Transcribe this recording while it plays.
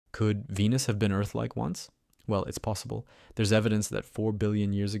Could Venus have been Earth-like once? Well, it's possible. There's evidence that 4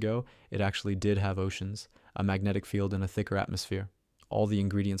 billion years ago, it actually did have oceans, a magnetic field, and a thicker atmosphere. All the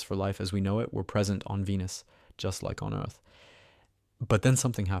ingredients for life as we know it were present on Venus, just like on Earth. But then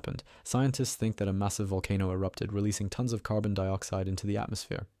something happened. Scientists think that a massive volcano erupted, releasing tons of carbon dioxide into the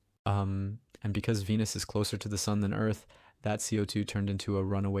atmosphere. And because Venus is closer to the sun than Earth, that CO2 turned into a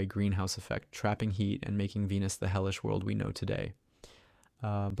runaway greenhouse effect, trapping heat and making Venus the hellish world we know today.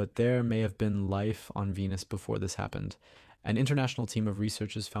 But there may have been life on Venus before this happened. An international team of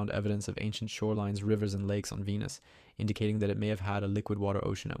researchers found evidence of ancient shorelines, rivers, and lakes on Venus, indicating that it may have had a liquid water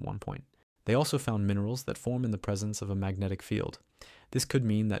ocean at one point. They also found minerals that form in the presence of a magnetic field. This could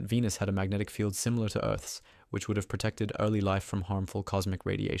mean that Venus had a magnetic field similar to Earth's, which would have protected early life from harmful cosmic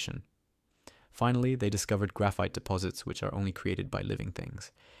radiation. Finally, they discovered graphite deposits, which are only created by living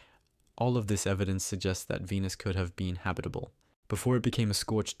things. All of this evidence suggests that Venus could have been habitable. Before it became a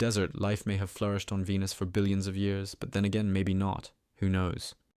scorched desert, life may have flourished on Venus for billions of years, but then again, maybe not. Who knows?